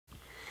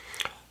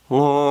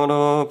Lord,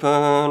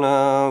 open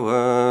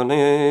our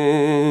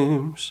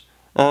lips,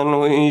 and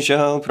we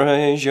shall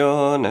praise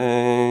your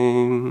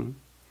name.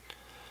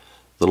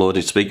 The Lord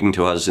is speaking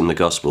to us in the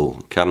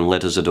Gospel. Come,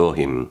 let us adore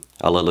him.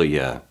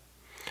 Alleluia.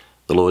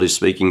 The Lord is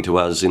speaking to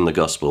us in the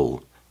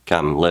Gospel.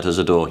 Come, let us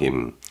adore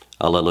him.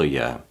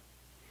 Alleluia.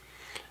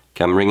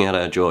 Come, ring out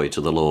our joy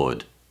to the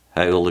Lord.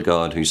 Hail the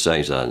God who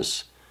saves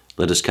us.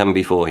 Let us come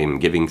before him,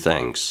 giving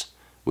thanks.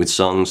 With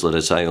songs let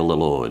us hail the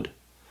Lord.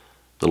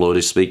 The Lord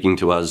is speaking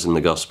to us in the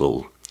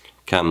Gospel.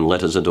 Come,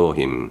 let us adore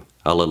him.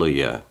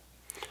 Alleluia.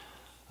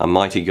 A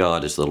mighty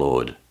God is the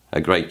Lord, a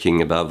great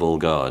King above all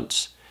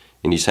gods.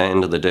 In his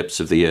hand are the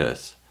depths of the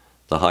earth.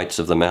 The heights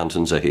of the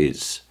mountains are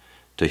his.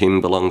 To him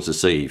belongs the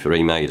sea, for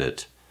he made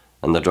it,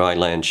 and the dry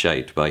land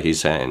shaped by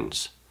his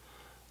hands.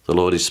 The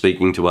Lord is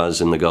speaking to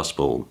us in the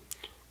Gospel.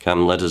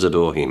 Come, let us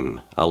adore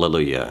him.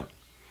 Alleluia.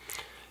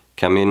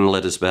 Come in,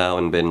 let us bow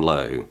and bend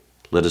low.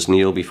 Let us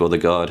kneel before the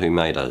God who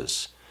made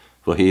us.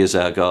 For he is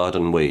our God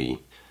and we,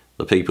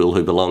 the people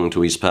who belong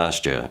to his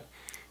pasture,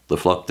 the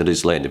flock that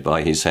is led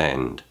by his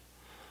hand.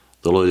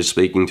 The Lord is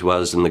speaking to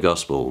us in the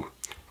Gospel.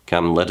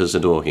 Come, let us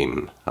adore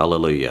him.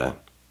 Alleluia.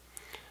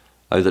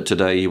 Oh, that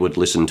today you would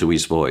listen to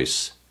his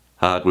voice.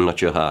 Harden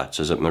not your hearts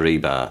as at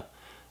Meribah,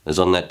 as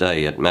on that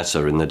day at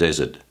Massah in the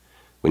desert,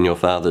 when your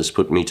fathers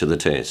put me to the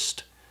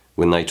test,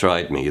 when they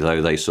tried me,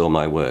 though they saw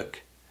my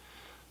work.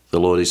 The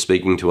Lord is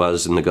speaking to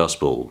us in the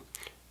Gospel.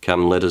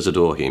 Come, let us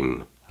adore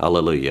him.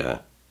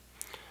 Alleluia.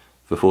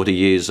 For 40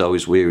 years I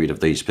was wearied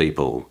of these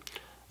people,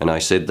 and I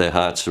said their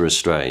hearts are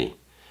astray.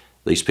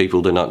 These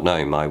people do not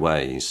know my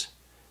ways.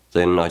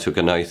 Then I took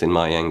an oath in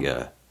my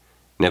anger.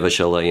 Never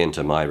shall they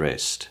enter my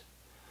rest.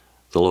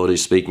 The Lord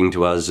is speaking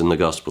to us in the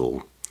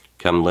Gospel.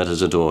 Come, let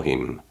us adore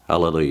him.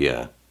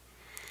 Alleluia.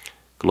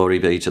 Glory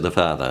be to the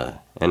Father,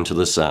 and to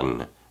the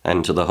Son,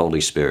 and to the Holy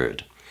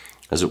Spirit,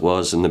 as it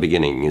was in the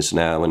beginning, is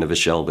now, and ever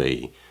shall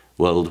be,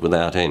 world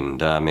without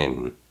end.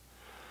 Amen.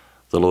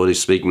 The Lord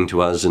is speaking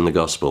to us in the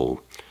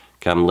Gospel.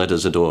 Come, let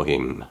us adore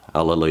him.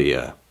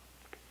 Alleluia.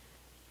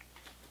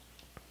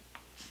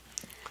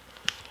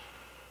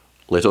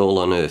 Let all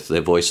on earth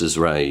their voices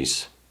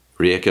raise,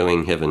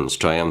 re-echoing heaven's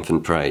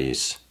triumphant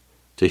praise,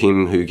 to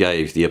him who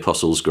gave the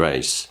apostles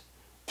grace,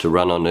 to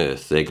run on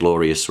earth their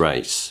glorious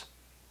race.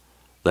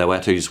 Thou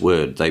at whose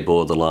word they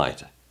bore the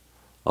light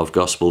of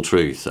gospel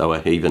truth, our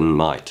heathen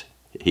night.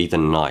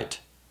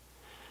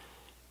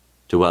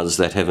 To us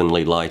that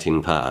heavenly light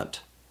impart,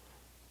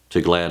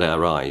 to glad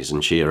our eyes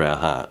and cheer our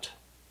heart.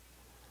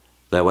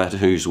 Thou at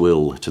whose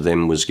will to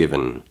them was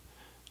given,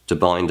 to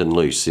bind and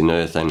loose in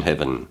earth and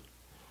heaven,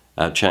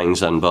 our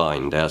chains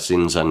unbind, our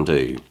sins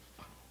undo,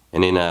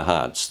 and in our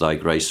hearts thy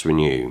grace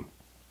renew.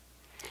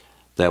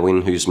 Thou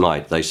in whose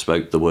might they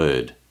spoke the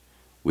word,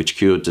 which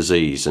cured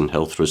disease and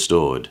health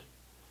restored,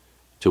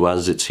 to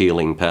us its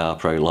healing power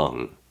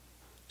prolong,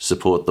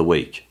 support the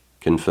weak,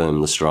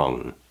 confirm the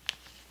strong.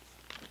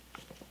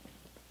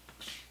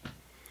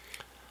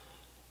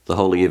 The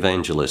holy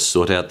Evangelist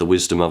sought out the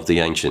wisdom of the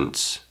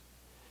ancients.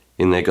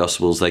 In their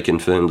Gospels they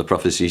confirmed the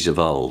prophecies of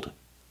old.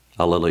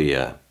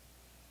 Alleluia.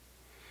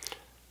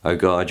 O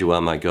God, you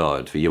are my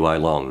God, for you I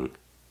long.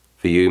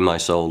 For you my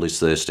soul is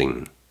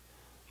thirsting.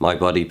 My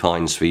body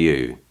pines for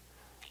you,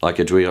 like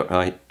a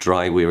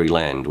dry, weary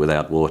land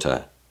without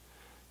water.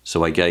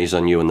 So I gaze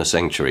on you in the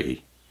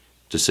sanctuary,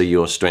 to see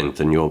your strength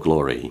and your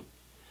glory.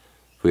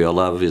 For your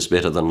love is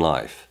better than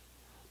life.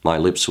 My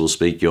lips will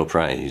speak your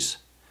praise.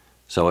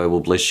 So I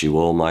will bless you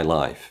all my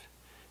life.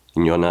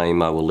 In your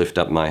name I will lift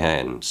up my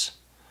hands.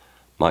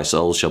 My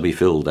soul shall be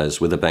filled as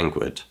with a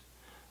banquet.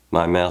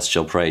 My mouth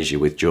shall praise you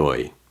with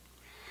joy.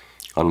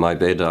 On my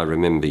bed I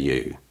remember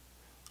you.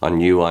 On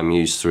you I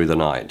muse through the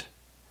night.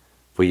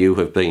 For you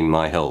have been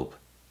my help.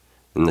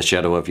 In the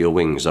shadow of your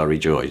wings I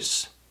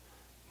rejoice.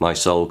 My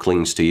soul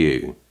clings to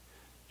you.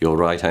 Your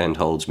right hand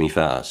holds me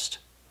fast.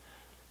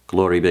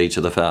 Glory be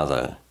to the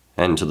Father,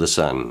 and to the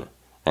Son,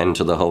 and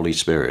to the Holy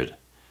Spirit,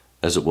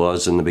 as it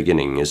was in the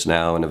beginning, is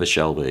now, and ever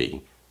shall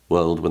be,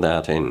 world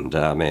without end.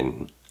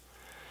 Amen.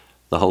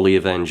 The holy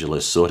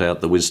Evangelist sought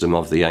out the wisdom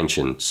of the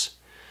ancients.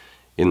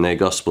 In their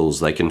Gospels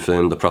they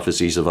confirmed the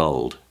prophecies of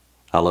old.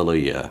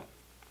 Alleluia.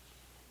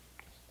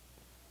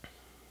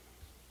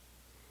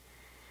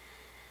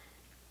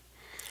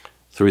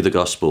 Through the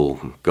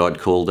Gospel, God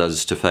called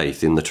us to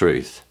faith in the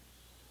truth,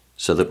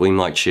 so that we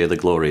might share the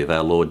glory of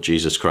our Lord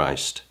Jesus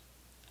Christ.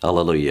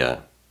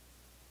 Alleluia.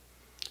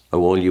 O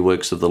all you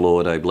works of the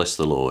Lord, O bless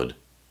the Lord.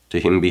 To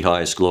him be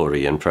highest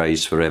glory and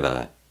praise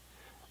forever.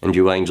 And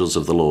you angels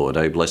of the Lord,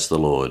 O bless the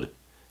Lord.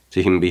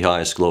 To him be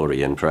highest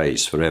glory and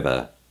praise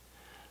forever.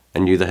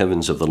 And you the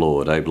heavens of the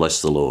Lord, O bless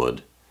the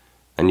Lord.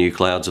 And you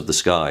clouds of the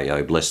sky,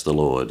 O bless the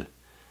Lord.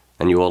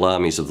 And you all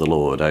armies of the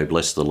Lord, O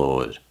bless the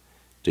Lord.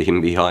 To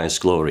him be highest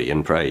glory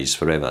and praise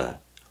forever.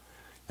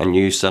 And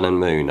you sun and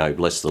moon, O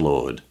bless the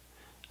Lord.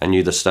 And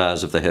you the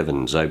stars of the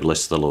heavens, O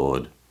bless the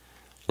Lord.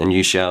 And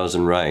you showers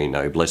and rain,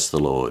 O bless the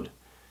Lord.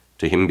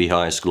 To him be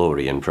highest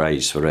glory and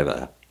praise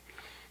forever.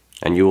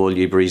 And you all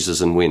ye breezes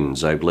and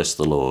winds, O bless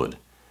the Lord.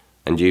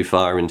 And you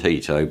fire and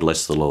heat, O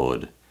bless the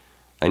Lord.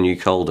 And you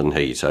cold and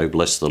heat, O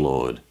bless the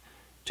Lord.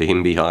 To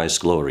him be highest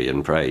glory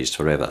and praise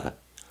for ever.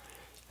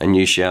 And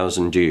you showers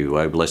and dew,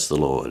 O bless the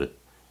Lord.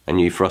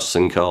 And you frosts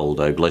and cold,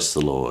 O bless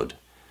the Lord.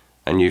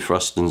 And you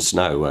frost and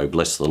snow, O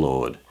bless the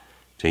Lord.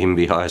 To him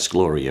be highest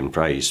glory and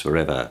praise for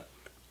ever.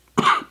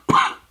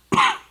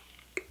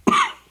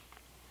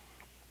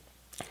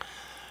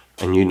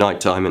 And you night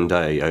time and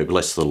day, O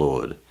bless the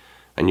Lord.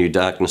 And you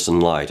darkness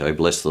and light, O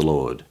bless the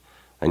Lord.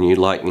 And you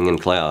lightning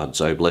and clouds,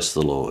 O bless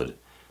the Lord.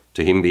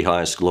 To him be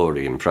highest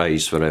glory and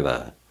praise for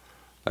ever.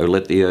 O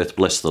let the earth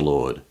bless the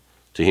Lord.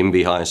 To him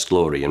be highest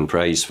glory and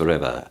praise for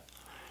ever.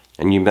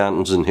 And you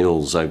mountains and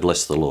hills, O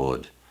bless the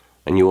Lord.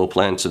 And you all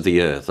plants of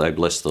the earth, O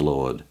bless the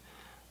Lord.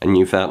 And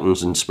you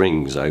fountains and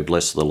springs, O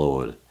bless the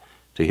Lord.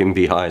 To him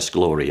be highest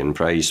glory and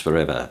praise for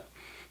ever.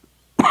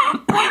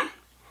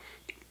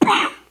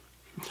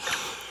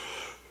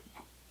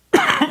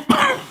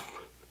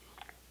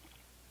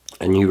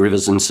 And you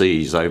rivers and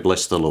seas, O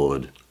bless the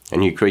Lord.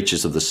 And you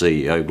creatures of the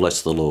sea, O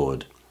bless the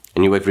Lord.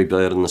 And you every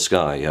bird in the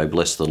sky, O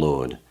bless the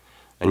Lord.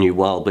 And you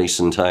wild beasts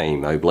and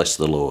tame, O bless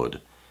the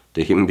Lord.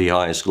 To him be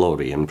highest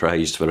glory and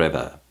praise for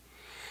ever.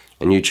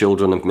 And you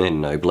children of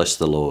men, O bless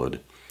the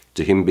Lord.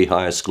 To him be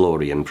highest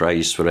glory and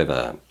praise for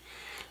ever.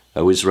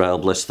 O Israel,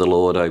 bless the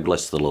Lord, O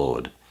bless the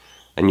Lord.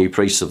 And you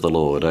priests of the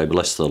Lord, O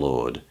bless the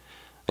Lord.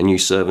 And you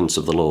servants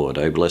of the Lord,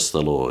 O bless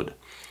the Lord.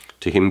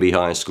 To him be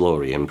highest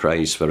glory and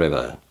praise for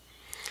ever.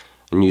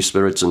 And you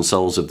spirits and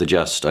souls of the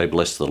just, O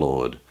bless the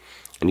Lord.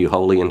 And you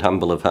holy and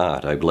humble of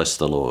heart, O bless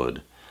the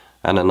Lord.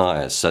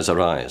 Ananias,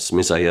 Azarias,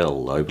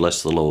 Misael, O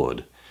bless the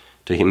Lord.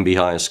 To him be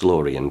highest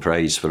glory and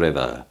praise for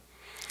ever.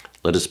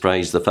 Let us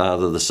praise the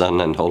Father, the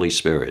Son, and Holy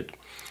Spirit.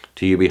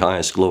 To you be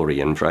highest glory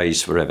and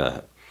praise for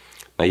ever.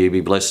 May you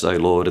be blessed, O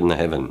Lord, in the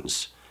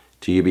heavens.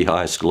 To you be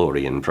highest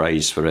glory and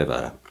praise for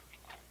ever.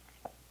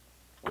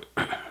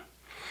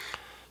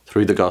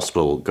 Through the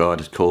gospel, God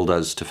has called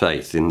us to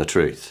faith in the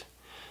truth,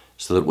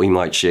 so that we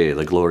might share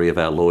the glory of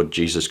our Lord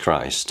Jesus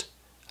Christ.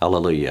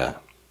 Alleluia.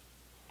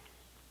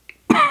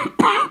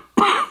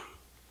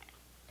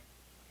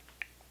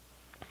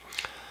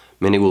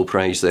 Many will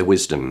praise their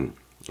wisdom,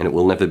 and it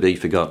will never be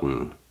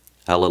forgotten.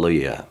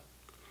 Alleluia.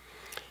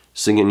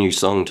 Sing a new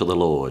song to the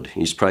Lord,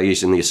 his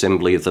praise in the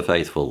assembly of the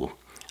faithful.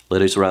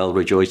 Let Israel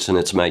rejoice in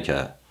its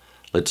Maker.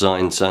 Let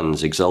Zion's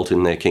sons exult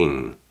in their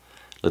King.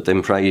 Let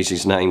them praise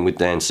his name with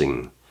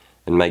dancing,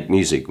 and make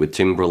music with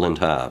timbrel and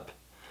harp.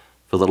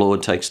 For the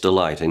Lord takes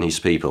delight in his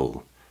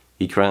people.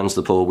 He crowns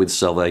the poor with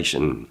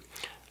salvation.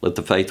 Let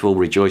the faithful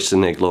rejoice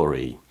in their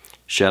glory,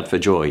 shout for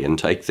joy and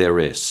take their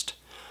rest.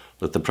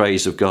 Let the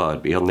praise of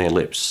God be on their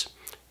lips,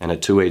 and a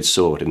two-edged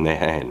sword in their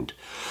hand,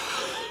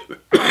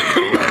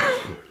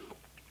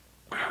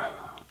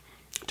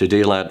 to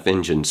deal out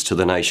vengeance to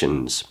the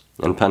nations,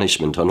 and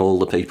punishment on all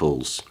the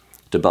peoples,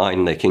 to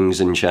bind their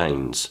kings in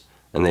chains,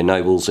 and their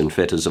nobles in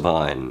fetters of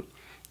iron,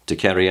 to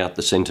carry out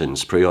the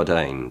sentence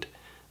preordained.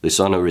 This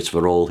honour is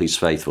for all his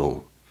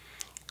faithful.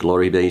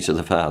 Glory be to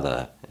the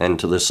Father, and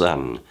to the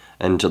Son,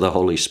 and to the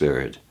Holy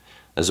Spirit,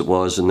 as it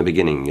was in the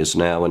beginning, is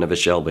now, and ever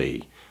shall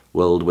be,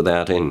 world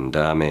without end.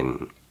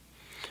 Amen.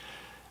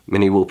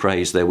 Many will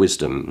praise their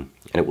wisdom,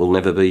 and it will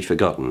never be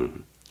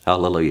forgotten.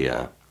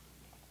 Alleluia.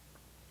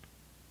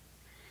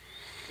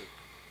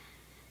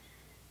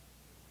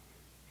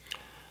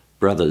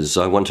 Brothers,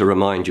 I want to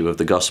remind you of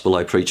the gospel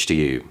I preached to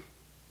you,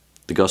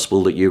 the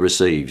gospel that you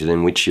received and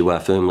in which you are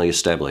firmly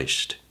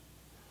established,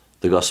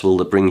 the gospel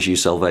that brings you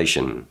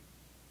salvation.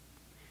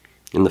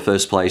 In the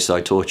first place,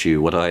 I taught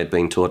you what I had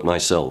been taught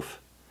myself,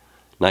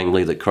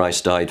 namely that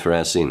Christ died for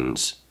our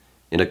sins,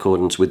 in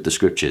accordance with the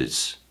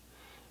Scriptures,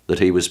 that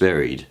he was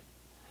buried,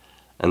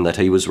 and that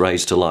he was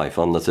raised to life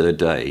on the third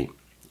day,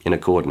 in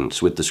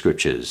accordance with the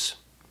Scriptures.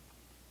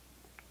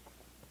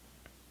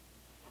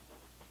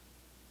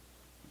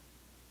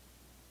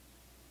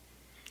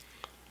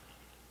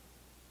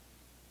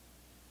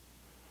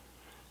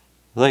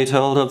 They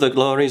told of the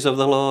glories of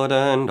the Lord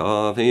and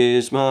of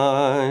his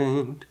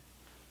might.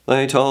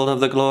 They told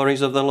of the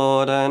glories of the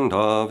Lord and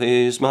of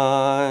his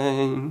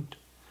might.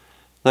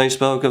 They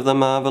spoke of the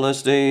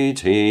marvellous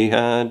deeds he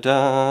had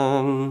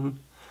done.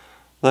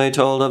 They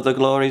told of the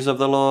glories of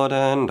the Lord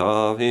and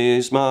of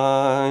his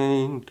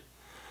might.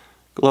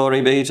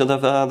 Glory be to the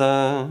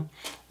Father,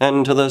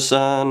 and to the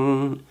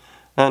Son,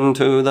 and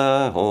to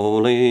the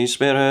Holy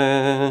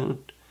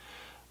Spirit.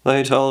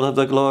 They told of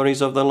the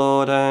glories of the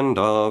Lord and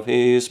of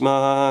his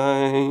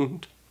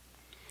might.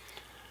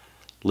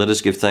 Let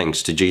us give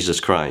thanks to Jesus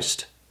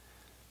Christ,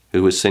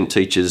 who has sent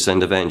teachers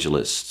and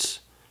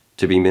evangelists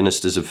to be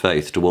ministers of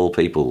faith to all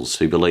peoples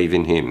who believe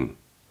in him.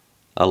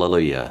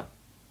 Alleluia.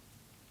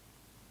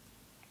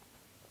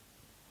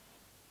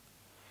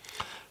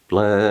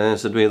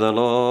 Blessed be the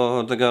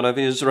Lord, the God of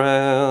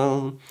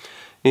Israel.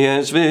 He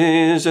has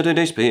visited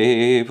his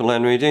people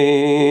and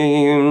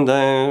redeemed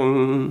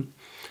them.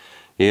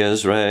 He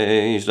has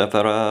raised up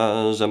for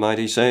us a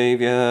mighty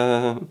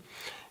Saviour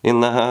in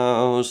the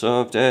house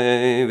of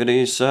David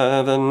his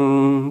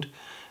servant,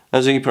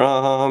 as he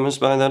promised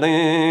by the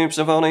lips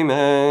of holy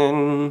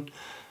men,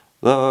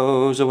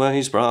 those who were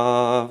his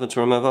prophets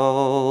from of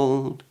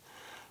old.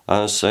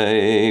 Our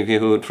Saviour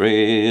who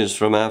freed us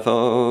from our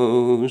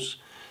foes,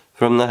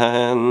 from the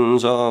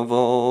hands of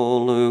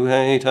all who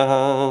hate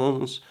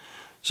us.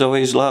 So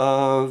his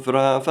love for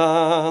our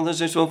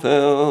fathers is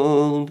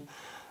fulfilled,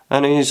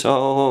 and his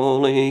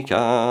holy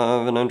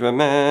covenant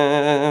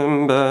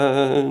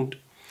remembered.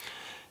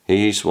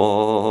 He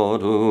swore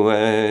to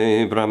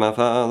Abraham our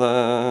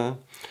father,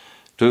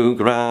 to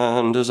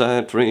grant us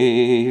set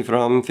free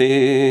from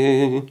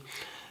fear,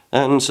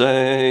 and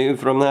save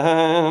from the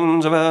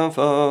hands of our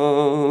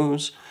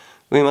foes,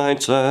 we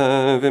might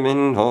serve him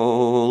in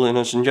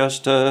holiness and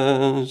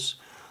justice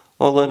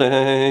all the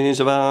days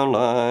of our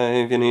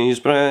life in his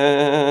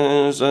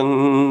presence.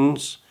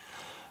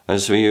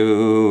 As for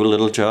you,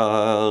 little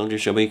child, you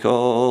shall be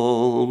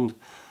called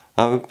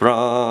a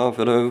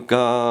prophet of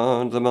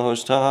God the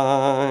Most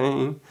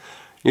High.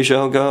 You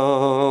shall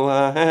go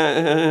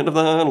ahead of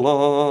the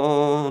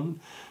Lord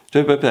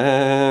to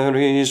prepare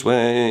his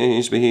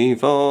ways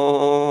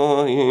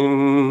before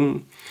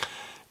him,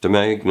 to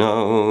make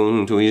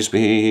known to his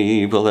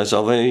people their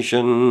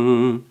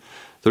salvation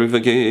through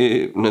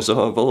forgiveness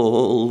of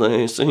all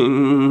their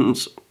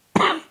sins.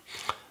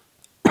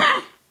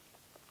 The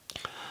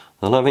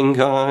loving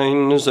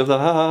kindness of the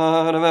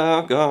heart of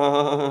our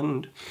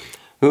God,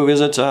 who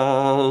visits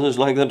us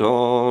like the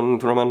dawn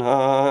from on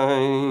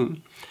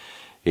high.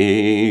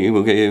 He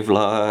will give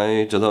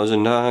light to those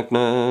in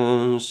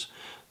darkness,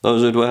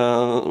 those who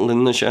dwell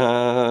in the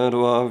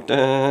shadow of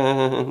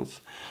death,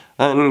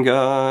 and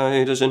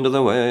guide us into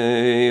the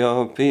way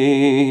of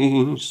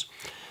peace.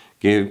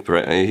 Give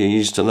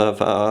praise to the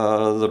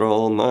Father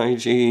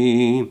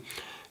Almighty,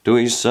 to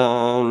his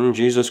Son,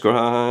 Jesus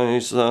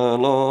Christ the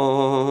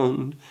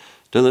Lord,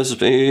 to the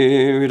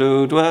Spirit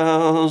who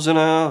dwells in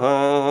our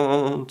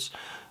hearts,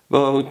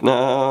 both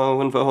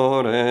now and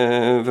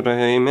forever.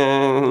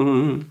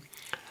 Amen.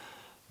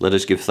 Let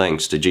us give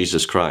thanks to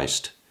Jesus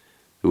Christ,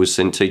 who has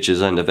sent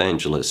teachers and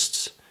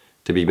evangelists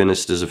to be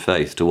ministers of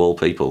faith to all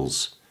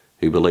peoples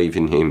who believe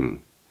in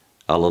him.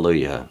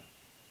 Alleluia.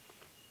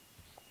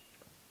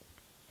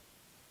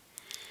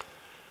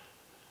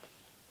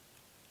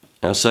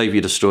 Our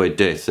Saviour destroyed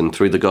death and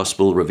through the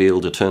gospel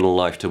revealed eternal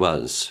life to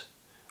us.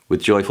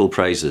 With joyful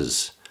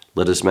praises,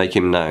 let us make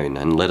him known,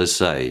 and let us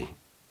say,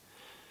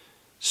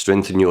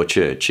 strengthen your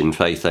church in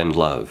faith and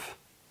love.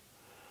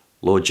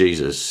 Lord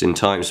Jesus, in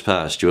times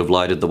past you have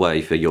lighted the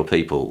way for your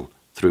people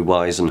through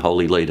wise and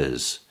holy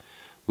leaders.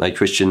 May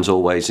Christians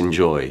always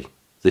enjoy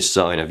this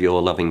sign of your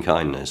loving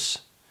kindness.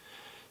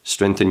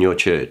 Strengthen your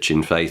church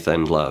in faith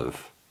and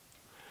love.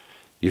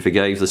 You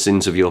forgave the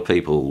sins of your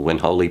people when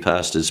holy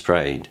pastors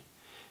prayed.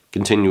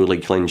 Continually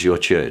cleanse your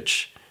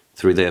church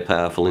through their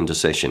powerful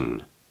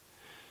intercession.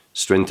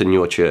 Strengthen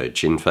your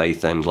church in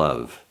faith and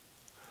love.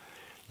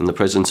 In the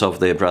presence of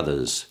their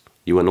brothers,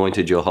 you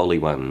anointed your holy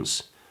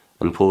ones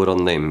and poured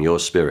on them your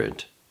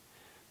Spirit.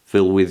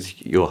 Fill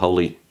with your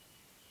Holy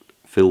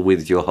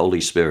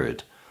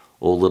Spirit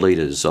all the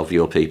leaders of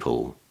your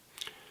people.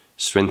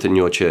 Strengthen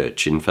your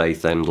church in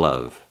faith and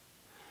love.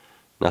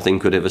 Nothing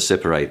could ever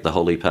separate the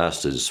holy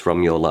pastors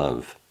from your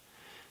love.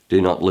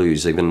 Do not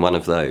lose even one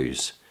of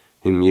those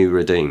whom you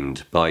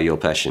redeemed by your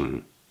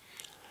passion.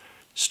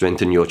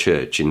 Strengthen your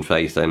church in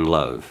faith and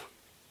love.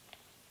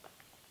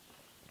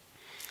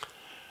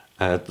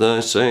 At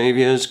the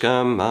Saviour's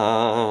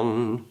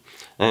command,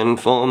 and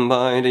formed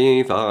by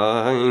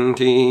divine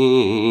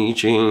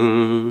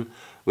teaching,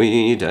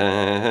 we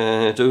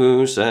dare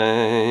to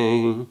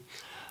say,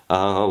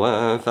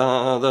 Our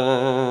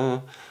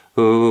Father,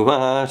 who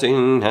art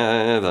in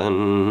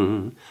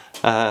heaven,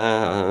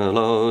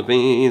 hallowed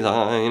be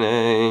thy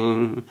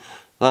name.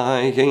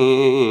 Thy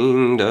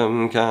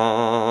kingdom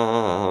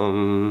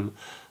come,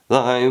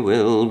 thy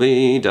will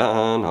be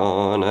done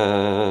on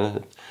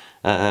earth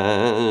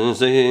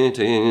as it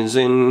is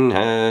in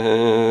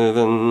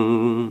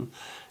heaven.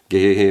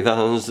 Give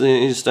us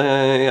this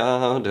day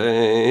our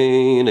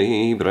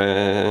daily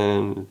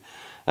bread,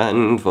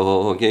 and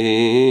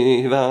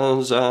forgive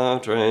us our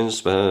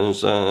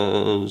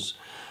trespasses,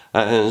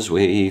 as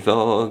we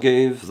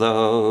forgive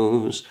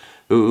those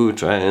who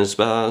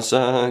trespass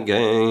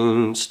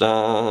against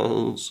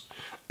us.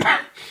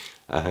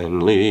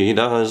 And lead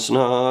us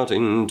not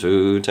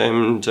into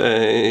temptation,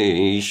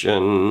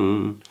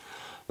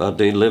 but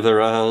deliver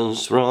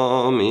us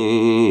from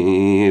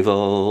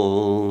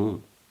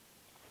evil.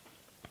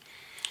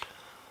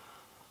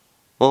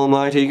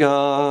 Almighty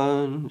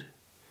God,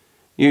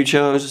 you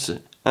chose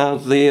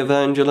out the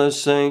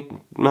Evangelist St.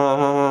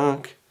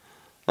 Mark,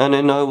 and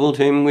ennobled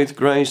him with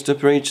grace to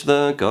preach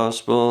the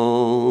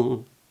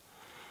gospel.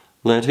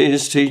 Let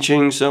his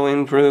teaching so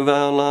improve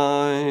our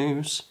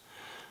lives,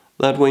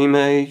 that we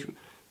may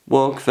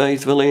walk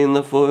faithfully in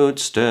the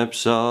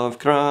footsteps of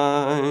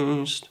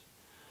Christ.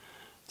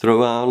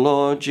 Through our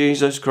Lord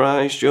Jesus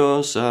Christ,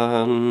 your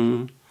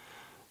Son,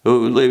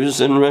 who lives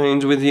and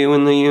reigns with you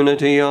in the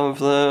unity of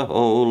the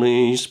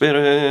Holy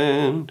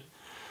Spirit,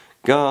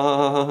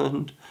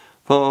 God,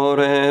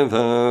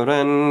 forever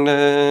and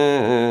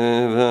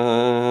ever.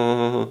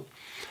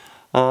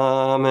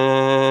 Amen.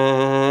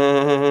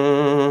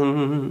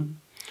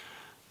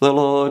 The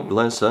Lord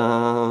bless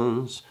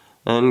us,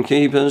 and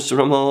keep us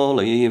from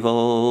all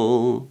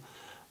evil,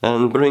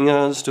 and bring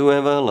us to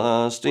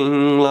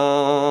everlasting life.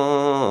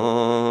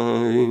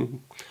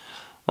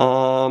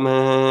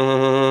 Amen.